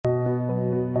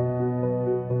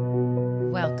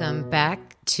Welcome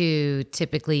back to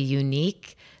Typically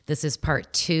Unique. This is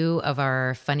part 2 of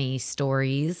our funny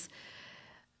stories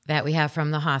that we have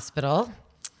from the hospital.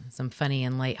 Some funny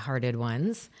and lighthearted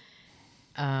ones.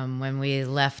 When we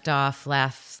left off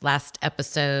last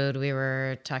episode, we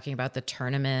were talking about the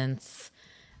tournaments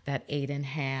that Aiden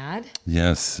had.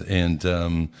 Yes,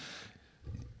 and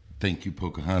thank you,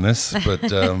 Pocahontas.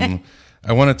 But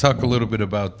I want to talk a little bit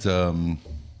about,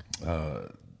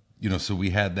 so we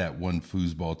had that one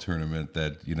foosball tournament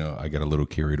that, I got a little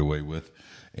carried away with.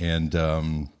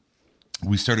 And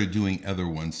we started doing other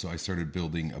ones. So I started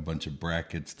building a bunch of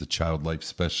brackets, the child life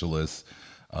specialists,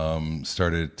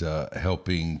 started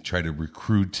helping try to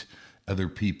recruit other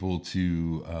people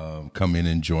to come in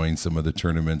and join some of the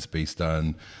tournaments based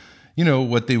on,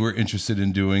 what they were interested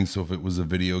in doing. So if it was a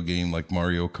video game like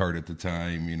Mario Kart at the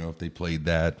time, if they played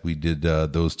that, we did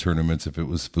those tournaments. If it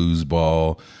was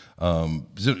foosball,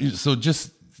 so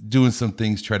just doing some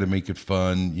things, try to make it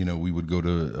fun. We would go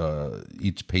to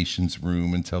each patient's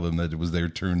room and tell them that it was their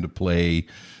turn to play.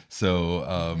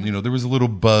 So, there was a little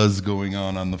buzz going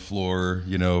on the floor,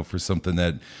 for something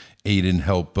that Aiden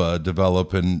helped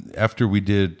develop. And after we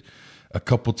did a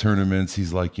couple tournaments,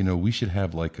 he's like, we should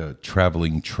have like a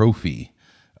traveling trophy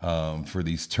for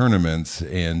these tournaments.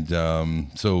 And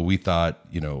so we thought,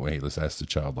 hey, let's ask the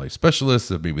child life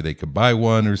specialist if maybe they could buy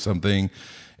one or something.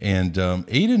 And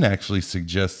Aiden actually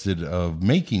suggested of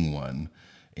making one.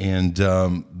 And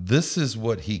this is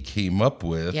what he came up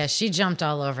with. Yeah, she jumped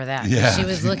all over that. Yeah. She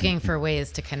was looking for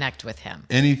ways to connect with him.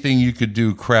 Anything you could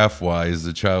do craft-wise,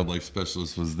 the child life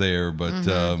specialist was there. But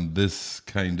this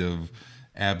kind of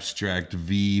abstract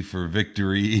V for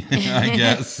victory, I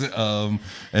guess. And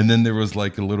then there was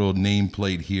like a little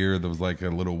nameplate here. There was like a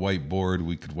little whiteboard.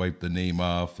 We could wipe the name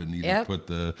off and either put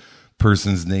the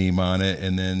person's name on it,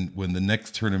 and then when the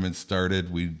next tournament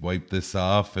started, we'd wipe this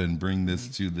off and bring this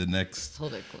to the next.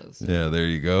 Hold it close. Yeah, there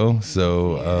you go.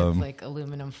 So it's like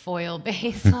aluminum foil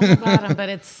base on the bottom, but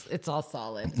it's all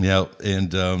solid. Yeah,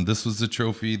 and this was the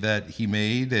trophy that he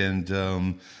made,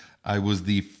 and I was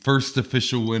the first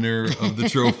official winner of the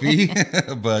trophy,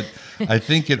 but I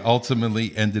think it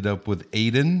ultimately ended up with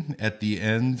Aiden at the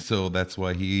end, so that's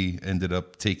why he ended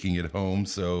up taking it home.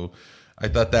 So I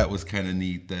thought that was kind of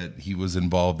neat that he was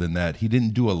involved in that. He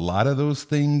didn't do a lot of those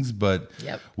things, but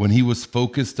when he was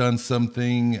focused on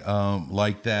something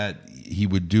like that, he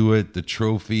would do it. The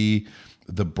trophy,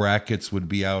 the brackets would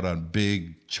be out on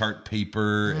big chart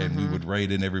paper, and we would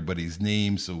write in everybody's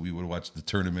name, so we would watch the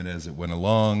tournament as it went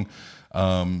along.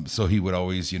 So he would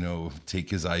always,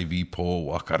 take his IV pole,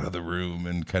 walk out of the room,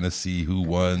 and kind of see who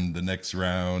won the next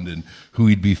round and who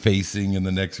he'd be facing in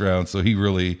the next round. So he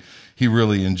really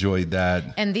enjoyed that.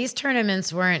 And these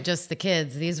tournaments weren't just the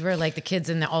kids; these were like the kids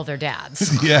and all their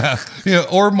dads. Yeah,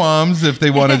 or moms if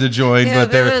they wanted to join.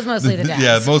 But it was mostly the dads.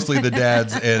 Yeah, mostly the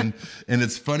dads. And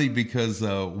it's funny because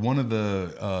one of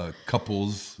the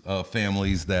couples,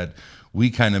 families that we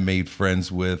kind of made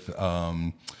friends with.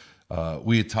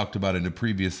 We had talked about in a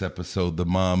previous episode, the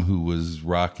mom who was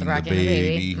rocking the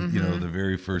baby. The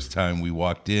very first time we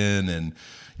walked in, and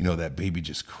that baby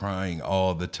just crying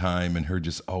all the time, and her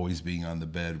just always being on the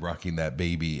bed rocking that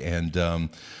baby. And Kim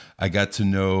got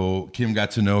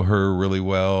to know her really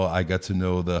well. I got to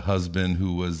know the husband,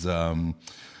 who was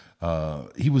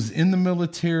he was in the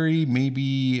military,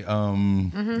 maybe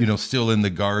still in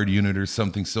the guard unit or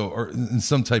something, or in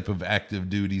some type of active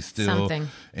duty still. Something.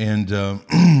 And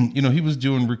he was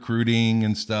doing recruiting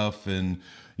and stuff, and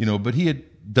but he had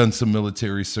done some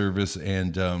military service.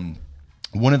 And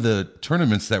one of the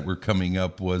tournaments that were coming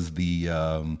up was the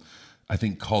I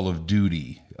think Call of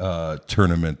Duty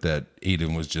tournament that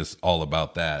Aiden was just all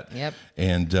about that. Yep.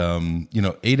 And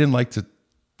Aiden liked to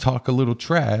talk a little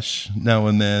trash now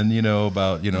and then,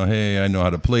 about, hey, I know how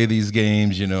to play these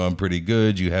games, I'm pretty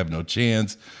good, you have no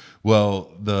chance.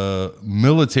 Well, the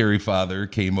military father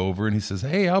came over and he says,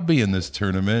 hey, I'll be in this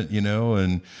tournament,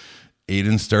 and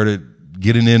Aiden started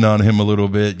getting in on him a little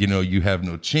bit, you have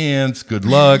no chance, good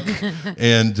luck.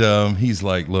 And he's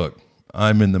like, look,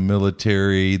 I'm in the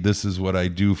military. This is what I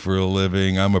do for a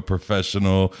living. I'm a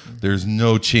professional. There's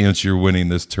no chance you're winning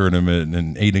this tournament.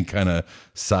 And Aiden kind of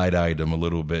side-eyed him a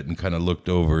little bit and kind of looked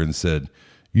over and said,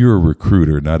 you're a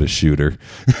recruiter, not a shooter.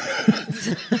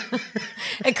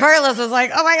 And Carlos was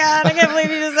like, oh my God, I can't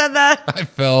believe you just said that. I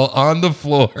fell on the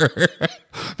floor.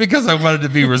 because I wanted to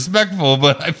be respectful,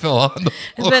 but I fell on the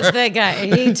floor. But the guy,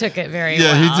 he took it very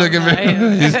well. Yeah, he took it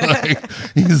very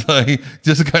he's like,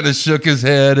 just kind of shook his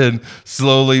head and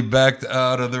slowly backed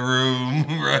out of the room,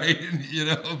 right?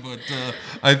 But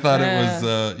I thought it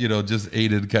was, just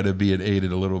Aiden kind of being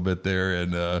Aiden a little bit there.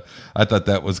 And I thought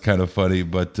that was kind of funny.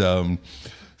 But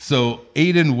so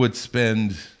Aiden would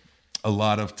spend a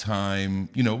lot of time,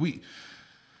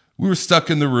 we were stuck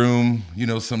in the room,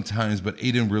 sometimes, but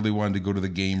Aiden really wanted to go to the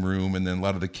game room, and then a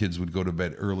lot of the kids would go to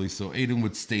bed early. So Aiden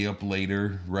would stay up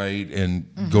later, right, and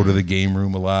go to the game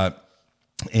room a lot.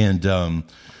 And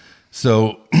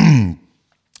so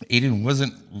Aiden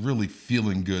wasn't really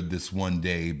feeling good this one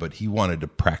day, but he wanted to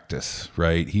practice,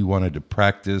 right? He wanted to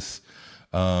practice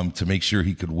to make sure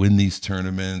he could win these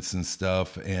tournaments and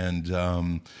stuff.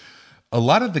 And a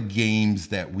lot of the games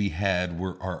that we had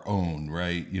were our own,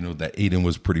 right? That Aiden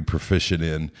was pretty proficient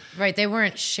in. Right. They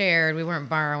weren't shared. We weren't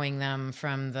borrowing them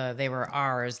they were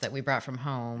ours that we brought from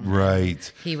home.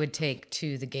 Right. He would take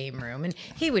to the game room and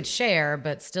he would share,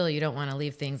 but still you don't want to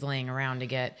leave things laying around to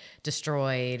get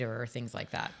destroyed or things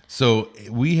like that. So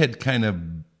we had kind of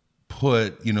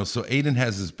put, so Aiden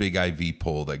has this big IV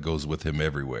pole that goes with him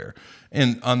everywhere.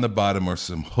 And on the bottom are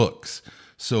some hooks.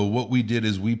 So what we did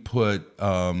is we put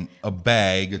a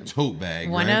tote bag.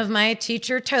 One of my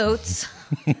teacher totes.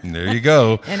 There you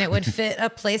go. And it would fit a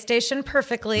PlayStation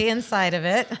perfectly inside of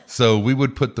it. So we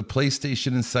would put the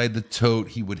PlayStation inside the tote.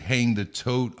 He would hang the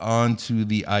tote onto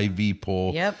the IV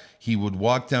pole. Yep. He would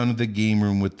walk down to the game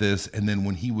room with this. And then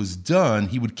when he was done,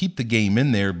 he would keep the game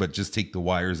in there, but just take the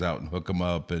wires out and hook them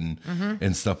up and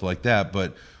stuff like that.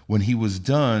 But when he was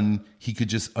done, he could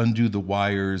just undo the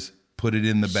wires, put it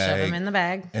in the bag, shove them in the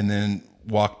bag, and then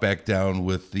walk back down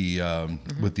with the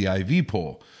IV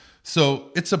pole. So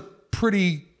it's a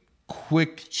pretty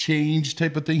quick change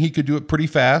type of thing. He could do it pretty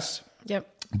fast. Yep.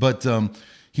 But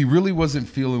he really wasn't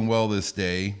feeling well this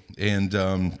day, and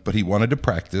but he wanted to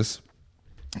practice.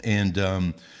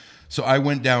 And so I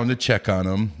went down to check on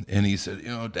him, and he said,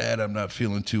 Dad, I'm not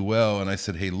feeling too well. And I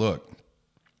said, hey, look,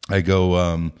 I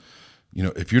go,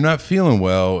 if you're not feeling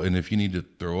well and if you need to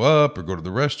throw up or go to the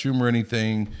restroom or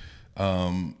anything,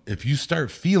 if you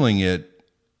start feeling it,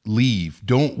 leave.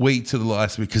 Don't wait till the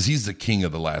last minute, because he's the king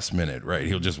of the last minute, right?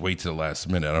 He'll just wait till the last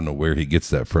minute. I don't know where he gets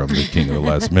that from, the king of the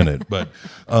last minute, but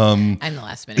I'm the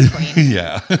last minute queen.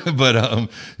 Yeah. But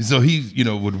so he,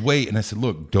 would wait, and I said,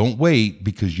 look, don't wait,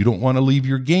 because you don't want to leave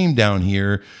your game down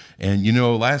here. And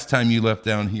last time you left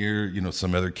down here,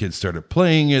 some other kids started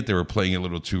playing it. They were playing it a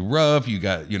little too rough. You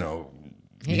got, He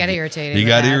got irritated. He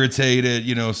got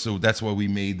irritated, so that's why we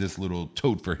made this little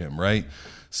tote for him, right?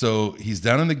 So he's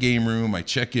down in the game room. I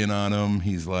check in on him.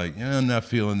 He's like, I'm not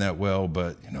feeling that well,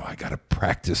 but, I got to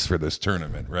practice for this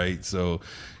tournament, right? So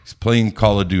he's playing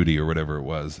Call of Duty or whatever it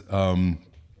was.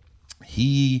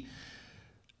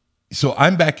 So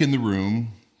I'm back in the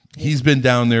room. He's been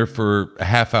down there for a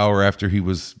half hour after he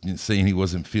was saying he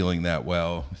wasn't feeling that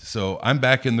well. So I'm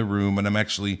back in the room, and I'm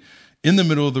actually in the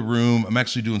middle of the room. I'm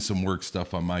actually doing some work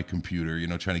stuff on my computer,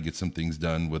 trying to get some things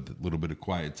done with a little bit of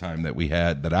quiet time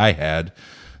that I had.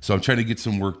 So I'm trying to get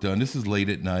some work done. This is late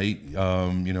at night,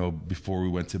 before we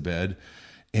went to bed.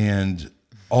 And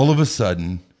all of a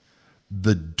sudden,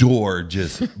 the door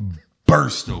just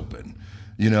burst open,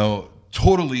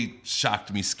 totally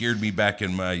shocked me, scared me back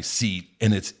in my seat.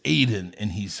 And it's Aiden,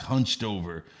 and he's hunched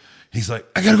over. He's like,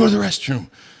 I got to go to the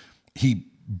restroom. He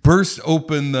burst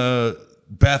open the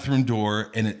bathroom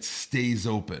door, and it stays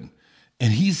open.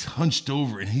 And he's hunched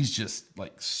over, and he's just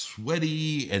like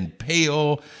sweaty and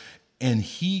pale. And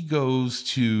he goes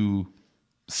to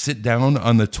sit down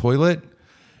on the toilet.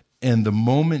 And the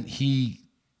moment he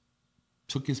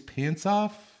took his pants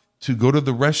off to go to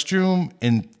the restroom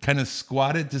and kind of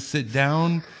squatted to sit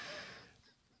down,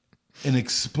 an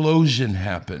explosion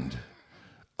happened,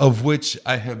 of which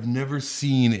I have never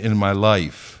seen in my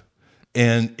life.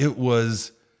 And it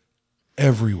was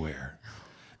everywhere.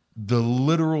 The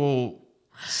literal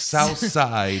south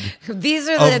side of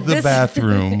the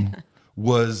bathroom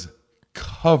was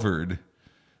covered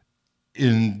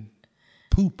in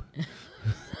poop.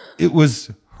 It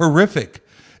was horrific.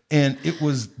 And it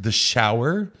was the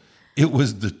shower, it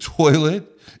was the toilet,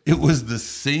 it was the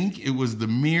sink, it was the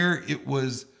mirror, it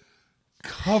was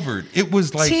covered. It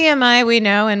was like TMI, we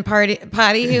know, and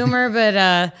potty humor,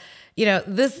 but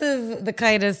this is the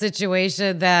kind of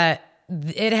situation that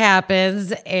it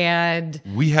happens, and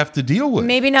we have to deal with.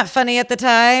 Maybe not funny at the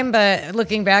time, but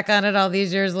looking back on it all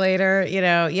these years later,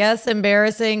 yes,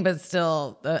 embarrassing, but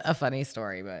still a funny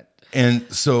story. And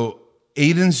so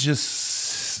Aiden's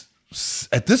just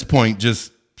at this point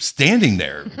just standing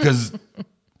there, because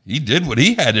He did what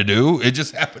he had to do. It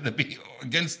just happened to be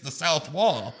against the south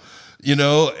wall,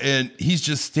 and he's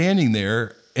just standing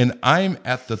there. And I'm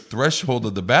at the threshold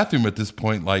of the bathroom at this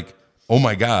point, like, oh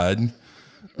my God,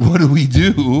 what do we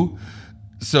do?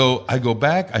 So I go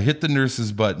back, I hit the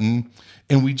nurse's button,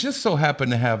 and we just so happen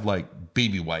to have like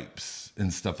baby wipes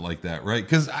and stuff like that, right?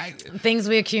 Because things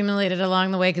we accumulated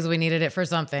along the way because we needed it for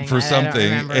something. I don't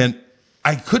remember. And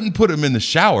I couldn't put him in the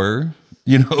shower,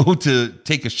 to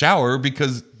take a shower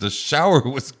because the shower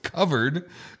was covered,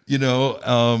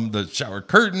 the shower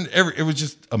curtain, it was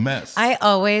just a mess. I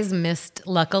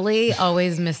luckily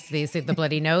always missed these. The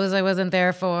bloody nose I wasn't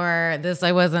there for, this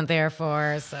I wasn't there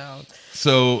for,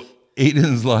 So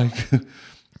Aiden's like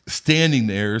standing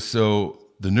there, so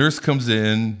the nurse comes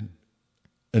in,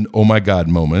 an oh my God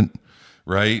moment,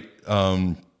 right?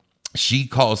 She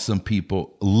calls some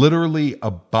people, literally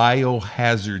a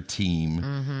biohazard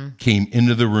team came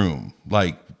into the room,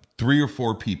 like 3 or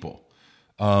 4 people.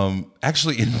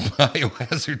 Actually in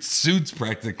biohazard suits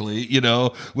practically,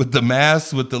 with the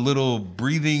masks, with the little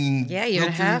breathing. Yeah, you'd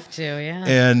have to, yeah.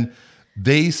 And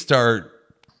they start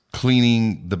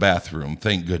cleaning the bathroom,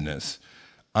 thank goodness.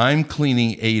 I'm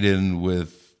cleaning Aiden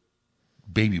with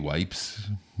baby wipes,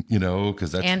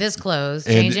 because that's... And his clothes,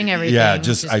 changing everything. Yeah,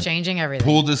 just changing everything.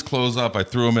 Pulled his clothes up. I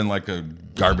threw him in like a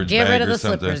garbage bag or something. Get rid of the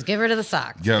slippers. Get rid of the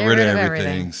socks. Get rid of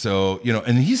everything. So,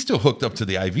 and he's still hooked up to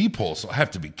the IV pole. So I have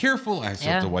to be careful. I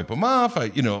still have to wipe him off.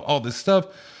 All this stuff.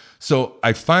 So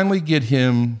I finally get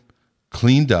him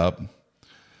cleaned up,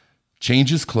 change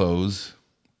his clothes.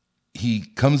 He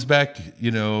comes back,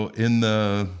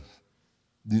 in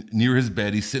near his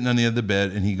bed. He's sitting on the end of the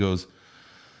bed and he goes,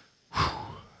 whew.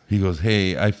 He goes,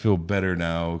 hey, I feel better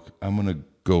now. I'm going to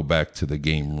go back to the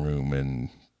game room and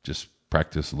just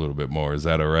practice a little bit more. Is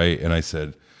that all right? And I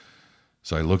said,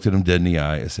 so I looked at him dead in the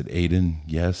eye. I said, Aiden,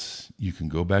 yes, you can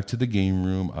go back to the game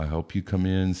room. I'll help you come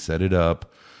in, set it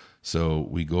up. So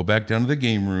we go back down to the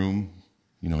game room.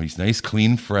 He's nice,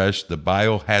 clean, fresh. The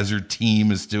biohazard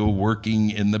team is still working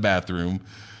in the bathroom.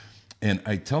 And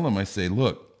I tell him, I say,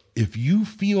 look, if you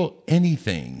feel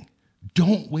anything,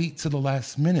 don't wait till the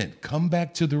last minute. Come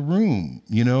back to the room,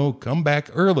 come back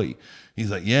early.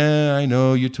 He's like, yeah, I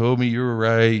know. You told me you were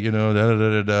right,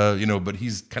 but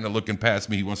he's kind of looking past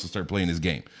me. He wants to start playing his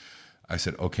game. I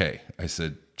said, okay. I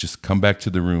said, just come back to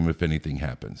the room if anything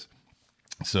happens.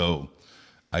 So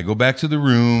I go back to the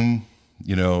room,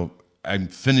 I'm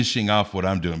finishing off what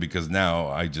I'm doing because now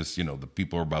I just, the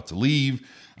people are about to leave.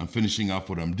 I'm finishing off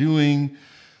what I'm doing.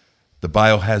 The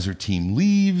biohazard team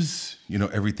leaves,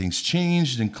 everything's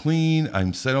changed and clean.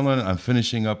 I'm settling. I'm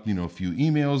finishing up, a few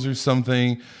emails or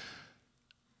something.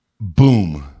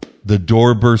 Boom. The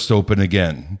door burst open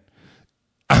again.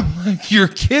 I'm like, you're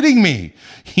kidding me.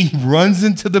 He runs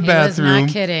into the bathroom. He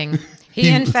was not kidding. He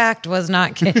in fact, was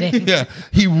not kidding. Yeah.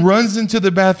 He runs into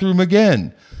the bathroom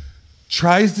again.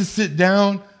 Tries to sit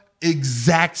down.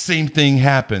 Exact same thing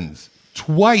happens.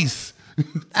 Twice.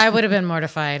 I would have been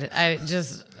mortified.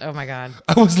 Oh my God.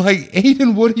 I was like,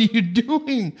 Aiden, what are you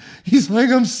doing? He's like,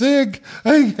 I'm sick.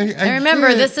 I remember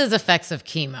can't. This is effects of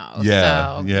chemo.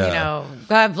 Yeah, So,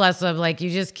 God bless him. Like, you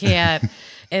just can't.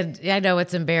 And I know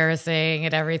it's embarrassing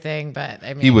and everything, but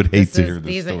I mean, he would hate to hear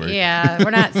this story. We're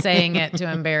not saying it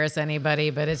to embarrass anybody,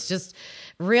 but it's just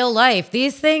real life.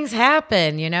 These things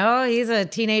happen, He's a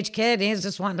teenage kid. And he's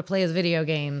just wanting to play his video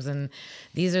games. And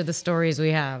these are the stories we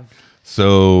have.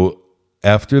 So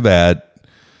after that,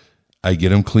 I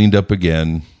get him cleaned up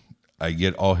again. I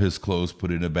get all his clothes put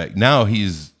in a bag. Now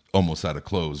he's almost out of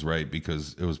clothes, right?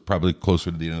 Because it was probably closer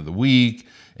to the end of the week,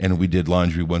 and we did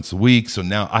laundry once a week. So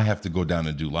now I have to go down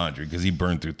and do laundry because he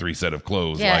burned through 3 sets of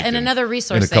clothes. Yeah, and another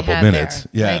resource in a couple minutes.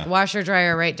 There, yeah, like washer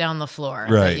dryer right down the floor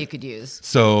right. that you could use.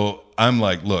 So I'm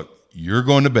like, look, you're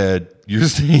going to bed. You're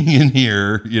staying in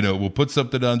here. We'll put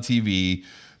something on TV,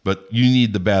 but you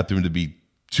need the bathroom to be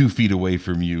 2 feet away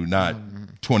from you, not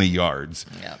 20 yards.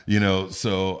 Yep.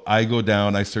 So I go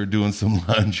down, I start doing some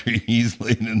laundry. He's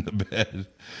laying in the bed.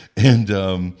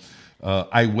 And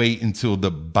I wait until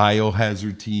the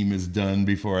biohazard team is done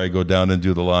before I go down and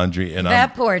do the laundry. And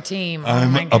that poor team.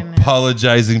 I'm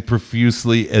apologizing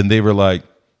profusely. And they were like,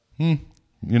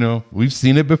 we've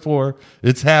seen it before.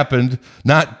 It's happened.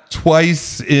 Not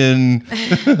twice in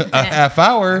a half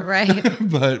hour. Right.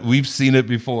 But we've seen it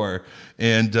before.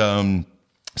 And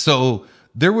so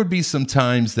there would be some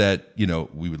times that,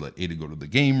 we would let Ada go to the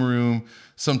game room.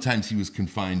 Sometimes he was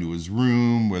confined to his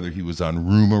room, whether he was on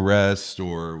room arrest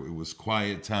or it was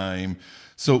quiet time.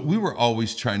 So we were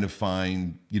always trying to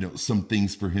find, some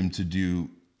things for him to do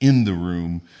in the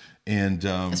room. And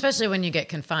especially when you get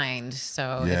confined.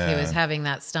 So if he was having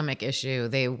that stomach issue,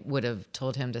 they would have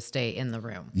told him to stay in the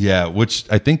room. Yeah, which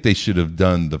I think they should have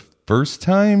done the first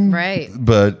time. Right.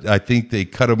 But I think they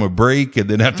cut him a break. And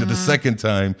then after the second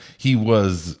time, he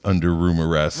was under room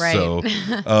arrest. Right. So,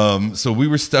 so we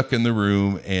were stuck in the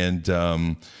room. And,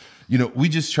 we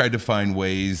just tried to find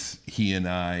ways, he and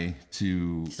I,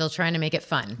 to... Still trying to make it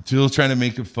fun.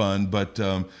 But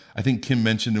I think Kim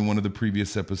mentioned in one of the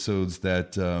previous episodes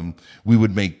that we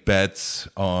would make bets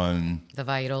on... The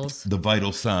vitals. The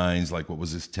vital signs, like what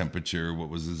was his temperature, what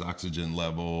was his oxygen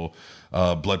level,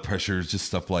 blood pressure, just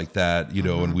stuff like that,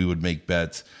 and we would make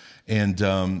bets. And,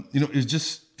 it was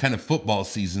just kind of football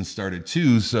season started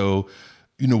too, so...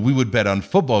 we would bet on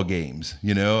football games,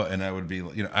 and I would be,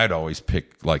 I'd always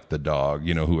pick like the dog,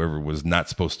 whoever was not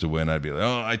supposed to win. I'd be like,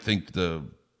 I think the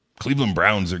Cleveland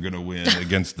Browns are going to win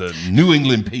against the New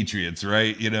England Patriots,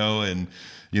 right? And,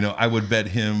 I would bet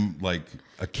him like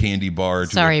a candy bar.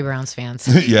 Sorry, Browns fans.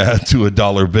 Yeah, to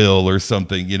 $1 bill or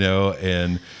something,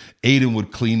 and Aiden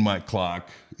would clean my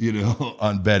clock,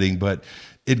 on betting, but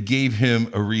it gave him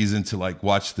a reason to like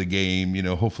watch the game.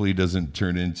 Hopefully he doesn't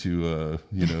turn into a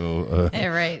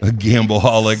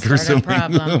gambleaholic or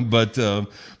something. But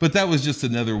that was just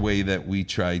another way that we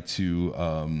try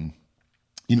to,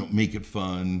 make it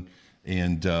fun.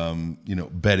 And,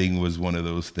 betting was one of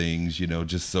those things,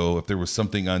 just so if there was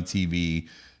something on TV,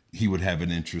 he would have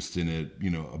an interest in it,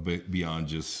 a bit beyond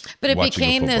just. But it watching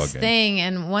became this game. thing,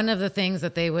 and one of the things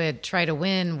that they would try to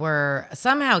win were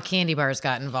somehow candy bars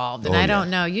got involved, and I don't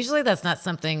know. Usually, that's not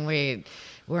something we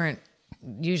weren't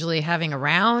usually having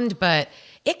around, but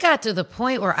it got to the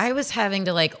point where I was having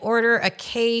to like order a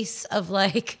case of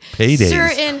like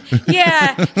Paydays.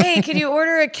 Hey, can you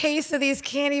order a case of these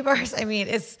candy bars? I mean,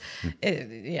 just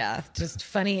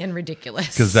funny and ridiculous.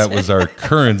 Because that was our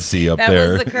currency up there.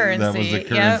 That was the currency. That was the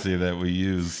currency that we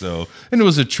used. So, and it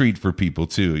was a treat for people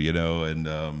too,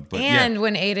 And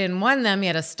when Aiden won them, he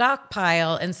had a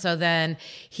stockpile, and so then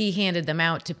he handed them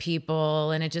out to people,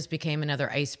 and it just became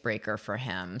another icebreaker for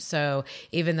him. So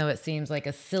even though it seems like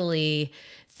a silly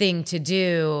thing to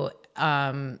do,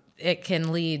 it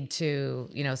can lead to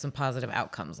some positive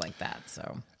outcomes like that.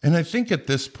 So, and I think at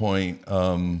this point,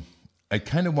 I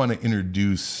kind of want to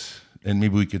introduce, and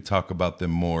maybe we could talk about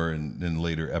them more in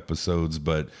later episodes,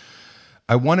 but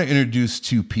I want to introduce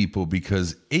two people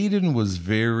because Aiden was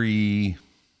very,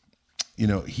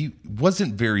 he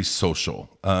wasn't very social.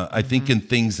 I think in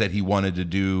things that he wanted to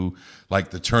do,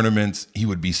 like the tournaments, he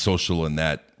would be social in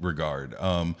that regard.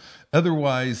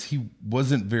 Otherwise, he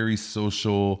wasn't very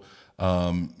social.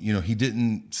 He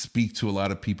didn't speak to a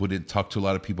lot of people, didn't talk to a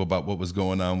lot of people about what was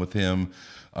going on with him.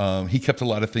 He kept a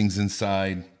lot of things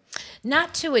inside.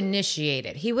 Not to initiate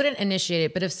it. He wouldn't initiate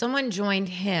it, but if someone joined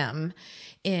him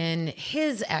in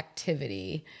his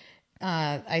activity,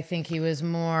 I think he was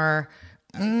more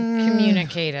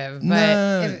communicative.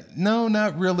 But no,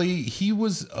 not really. He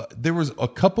was. There was a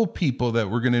couple people that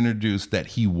we're going to introduce that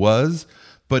he was.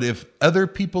 But if other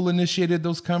people initiated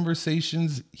those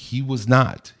conversations, he was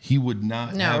not. He would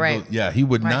not. He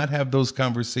would not have those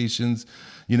conversations.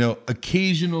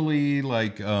 Occasionally,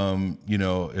 like,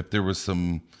 if there was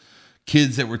some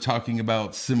kids that were talking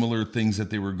about similar things that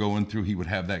they were going through, he would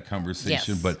have that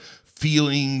conversation. Yes. But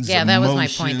feelings, that was my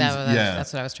point.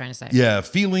 That's what I was trying to say. Yeah,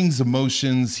 feelings,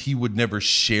 emotions, he would never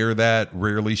share that,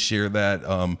 rarely share that.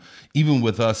 Even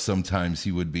with us, sometimes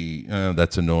he would be,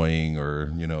 that's annoying,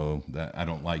 or, that I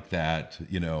don't like that,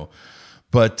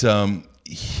 But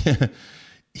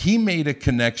he made a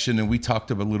connection, and we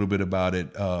talked a little bit about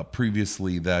it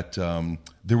previously, that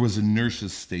there was a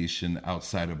nurse's station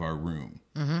outside of our room.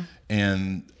 Mm-hmm.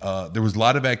 And there was a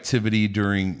lot of activity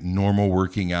during normal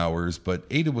working hours, but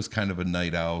Ada was kind of a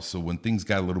night owl. So when things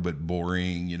got a little bit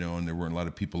boring, and there weren't a lot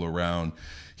of people around,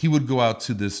 he would go out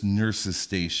to this nurse's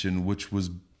station, which was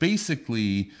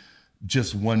basically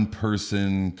just one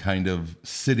person kind of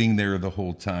sitting there the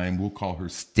whole time. We'll call her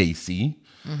Stacy.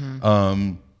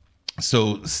 Mm-hmm.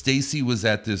 So Stacy was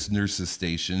at this nurse's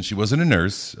station. She wasn't a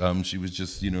nurse. She was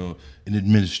just, an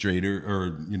administrator, or,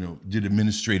 did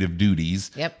administrative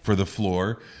duties for the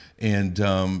floor. And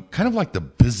kind of like the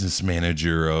business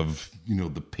manager of,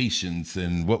 the patients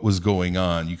and what was going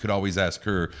on. You could always ask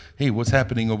her, hey, what's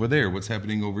happening over there? What's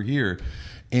happening over here?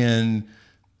 And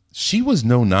she was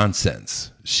no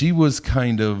nonsense. She was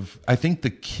kind of, I think the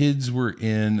kids were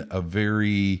in a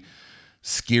very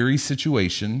scary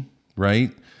situation,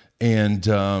 right? And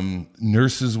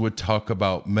nurses would talk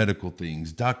about medical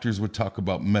things. Doctors would talk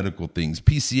about medical things.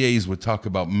 PCAs would talk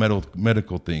about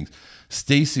medical things.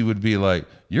 Stacy would be like,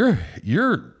 "You're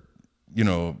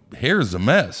hair's a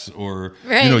mess, or,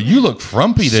 Right. you look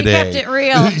frumpy today. She kept it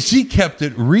real. She kept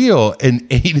it real. And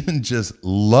Aiden just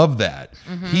loved that.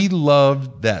 He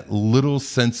loved that little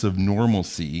sense of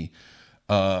normalcy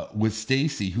with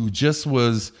Stacy, who just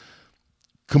was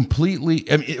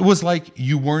completely, I mean, it was like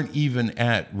you weren't even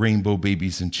at Rainbow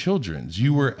Babies and Children's.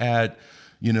 You were at,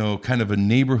 kind of a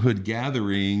neighborhood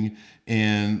gathering,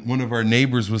 and one of our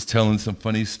neighbors was telling some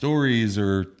funny stories,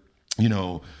 or,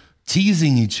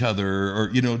 teasing each other, or,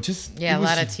 just. Yeah, a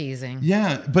lot of teasing.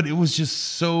 Yeah, but it was just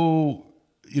so,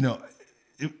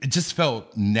 it just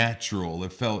felt natural.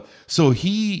 It felt, so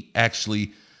he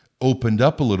actually opened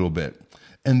up a little bit.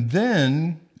 And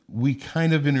then we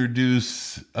kind of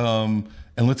introduce, and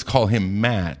let's call him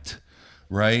Matt,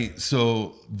 right?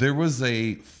 So there was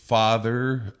a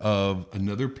father of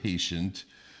another patient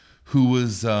who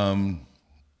was,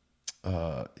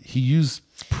 he used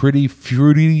pretty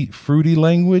fruity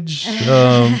language.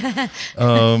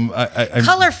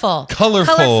 Colorful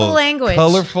language.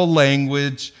 Colorful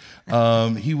language.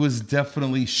 He was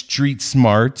definitely street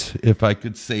smart, if I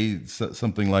could say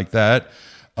something like that.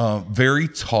 Very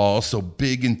tall, so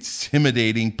big,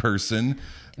 intimidating person.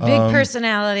 Big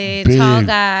personality, big, tall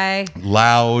guy.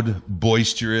 Loud,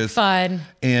 boisterous. Fun.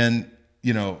 And,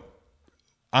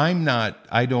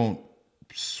 I don't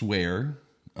swear.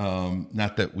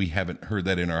 Not that we haven't heard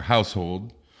that in our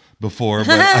household before,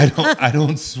 but I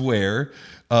don't swear.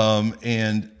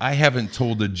 And I haven't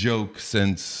told a joke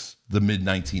since the mid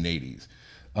 1980s.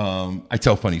 I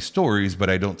tell funny stories,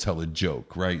 but I don't tell a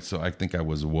joke, right? So I think I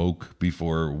was woke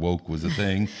before woke was a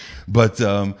thing. But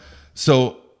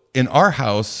so in our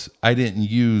house, I didn't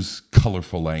use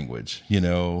colorful language,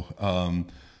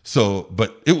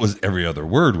 but it was every other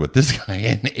word with this guy.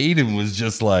 And Aiden was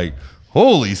just like,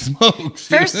 holy smokes.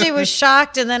 First he was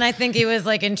shocked, and then I think he was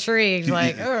like intrigued,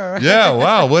 like, ugh. Yeah,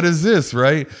 wow, what is this,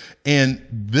 right? And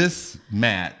this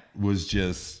Matt was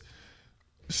just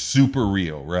super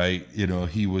real, right?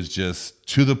 He was just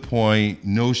to the point,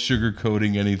 no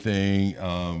sugarcoating anything,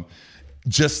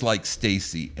 just like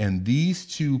Stacy. And these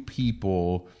two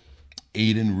people,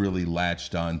 Aiden really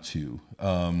latched onto.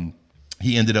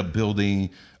 He ended up building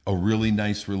a really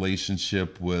nice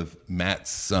relationship with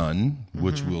Matt's son,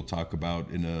 which we'll talk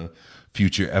about in a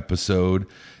future episode,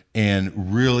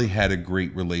 and really had a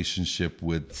great relationship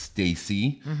with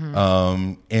Stacy.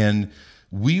 And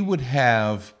we would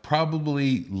have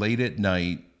probably late at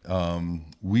night,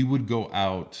 we would go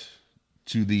out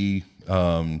to the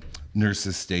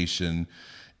nurse's station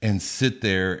and sit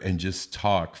there and just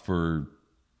talk for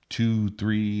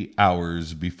 2-3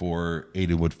 hours before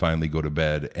Aiden would finally go to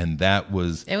bed. And it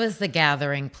was the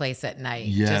gathering place at night.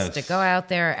 Yes. Just to go out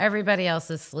there. Everybody else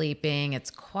is sleeping.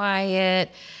 It's quiet.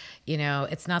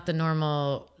 It's not the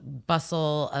normal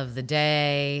bustle of the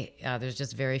day. There's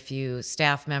just very few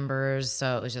staff members.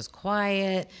 So it was just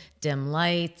quiet, dim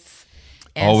lights.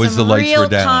 And always the lights were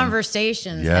down. Real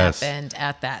conversations happened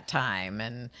at that time.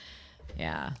 And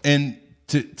yeah. And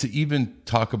to even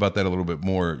talk about that a little bit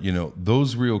more,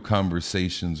 those real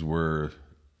conversations were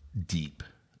deep.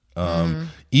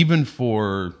 Even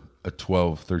for a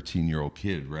 12, 13-year-old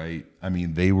kid, right? I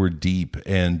mean, they were deep.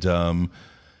 And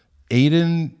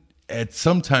Aiden at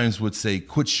sometimes would say,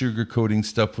 quit sugarcoating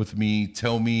stuff with me.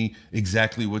 Tell me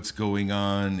exactly what's going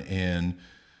on. And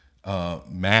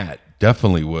Matt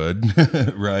definitely would,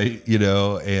 right?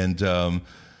 And,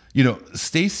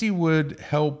 Stacy would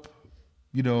help,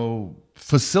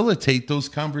 facilitate those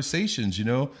conversations,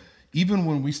 even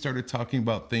when we started talking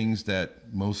about things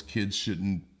that most kids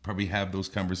shouldn't probably have those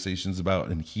conversations about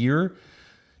and hear,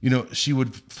 she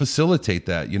would facilitate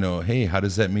that, hey, how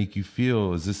does that make you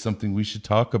feel? Is this something we should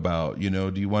talk about?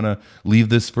 Do you want to leave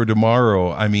this for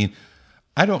tomorrow? I mean,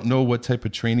 I don't know what type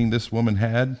of training this woman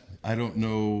had. I don't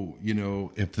know,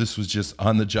 if this was just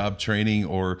on the job training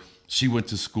or she went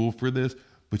to school for this,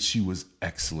 but she was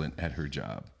excellent at her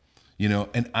job.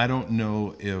 And I don't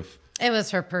know if it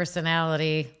was her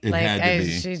personality. I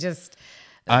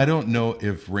don't know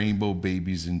if Rainbow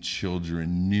Babies and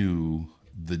Children knew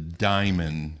the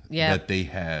diamond that they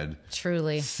had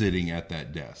truly sitting at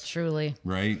that desk. Truly.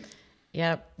 Right?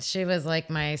 Yep. She was like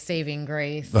my saving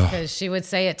grace because she would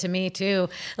say it to me too.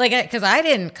 Like, because I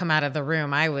didn't come out of the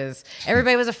room.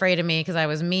 Everybody was afraid of me because I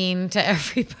was mean to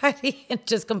everybody and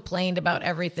just complained about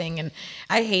everything. And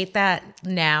I hate that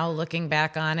now looking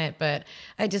back on it. But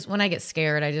when I get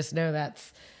scared, I just know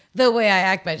that's the way I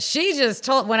act. But she just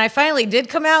when I finally did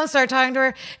come out and start talking to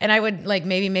her, and I would like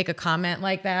maybe make a comment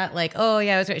like that, like, oh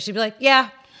yeah, I was great. She'd be like, yeah.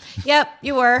 Yep,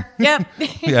 you were. Yep.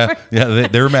 Yeah,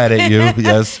 they're mad at you.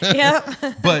 Yes.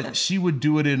 Yep. But she would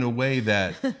do it in a way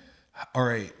that, all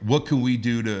right, what can we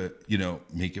do to,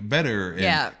 make it better?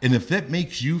 And if that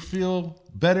makes you feel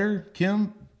better,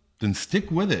 Kim, then stick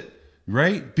with it,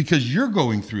 right? Because you're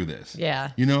going through this.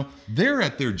 Yeah. They're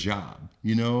at their job,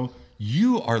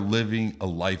 you are living a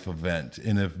life event.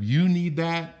 And if you need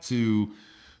that to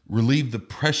relieve the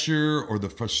pressure or the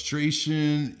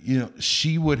frustration,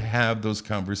 she would have those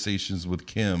conversations with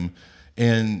Kim.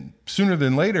 And sooner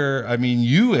than later,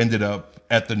 you ended up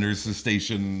at the nurse's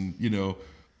station,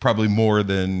 probably more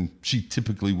than she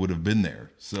typically would have been there.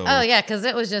 So, oh yeah, because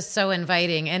it was just so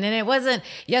inviting, and then it wasn't.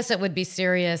 Yes, it would be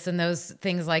serious and those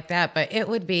things like that, but it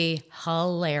would be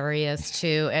hilarious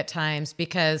too at times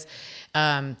because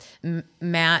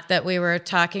Matt that we were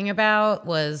talking about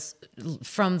was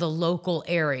from the local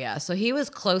area, so he was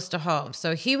close to home.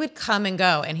 So he would come and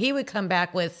go, and he would come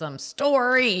back with some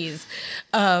stories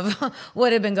of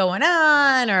what had been going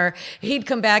on, or he'd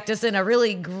come back just in a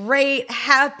really great,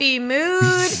 happy mood,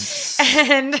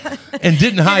 and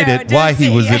didn't hide it why he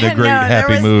was in a great,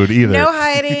 happy mood either. No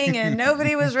hiding, and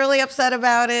nobody was really upset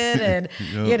about it, and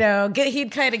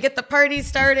he'd kind of get the party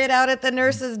started out at the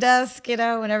nurse's desk,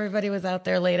 when everybody was out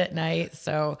there late at night.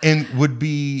 So and would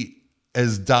be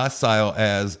as docile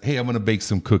as, hey, I'm going to bake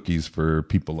some cookies for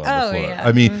people on the floor. Yeah.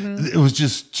 It was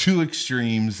just two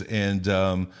extremes. And,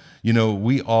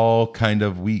 we kind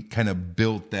of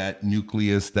built that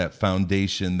nucleus, that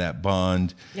foundation, that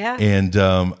bond. Yeah. And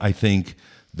I think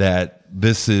that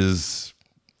this is,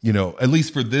 at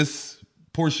least for this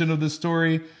portion of the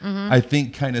story, I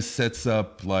think kind of sets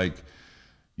up like,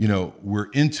 we're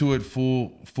into it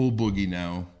full boogie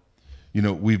now.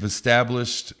 We've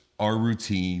established our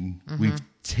routine. We've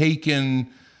taken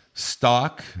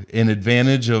stock and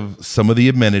advantage of some of the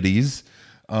amenities.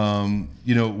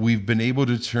 We've been able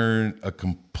to turn a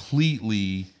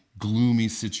completely gloomy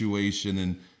situation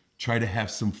and try to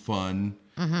have some fun,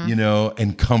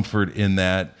 and comfort in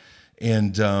that.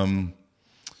 And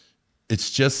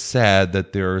it's just sad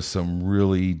that there are some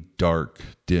really dark,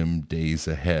 dim days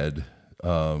ahead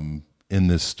in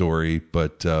this story,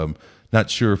 but not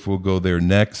sure if we'll go there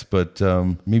next, but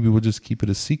maybe we'll just keep it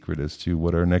a secret as to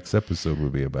what our next episode will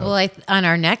be about. Well, on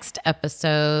our next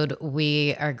episode,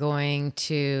 we are going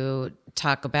to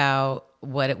talk about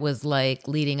what it was like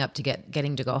leading up to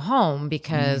getting to go home,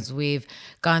 because we've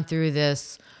gone through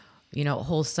this,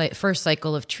 whole first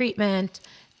cycle of treatment,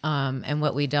 and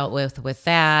what we dealt with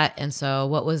that. And so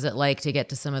what was it like to get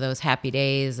to some of those happy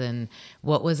days, and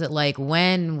what was it like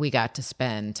when we got to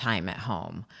spend time at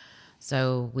home?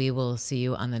 So we will see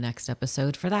you on the next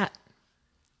episode for that.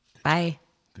 Bye.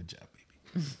 Good job,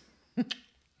 baby.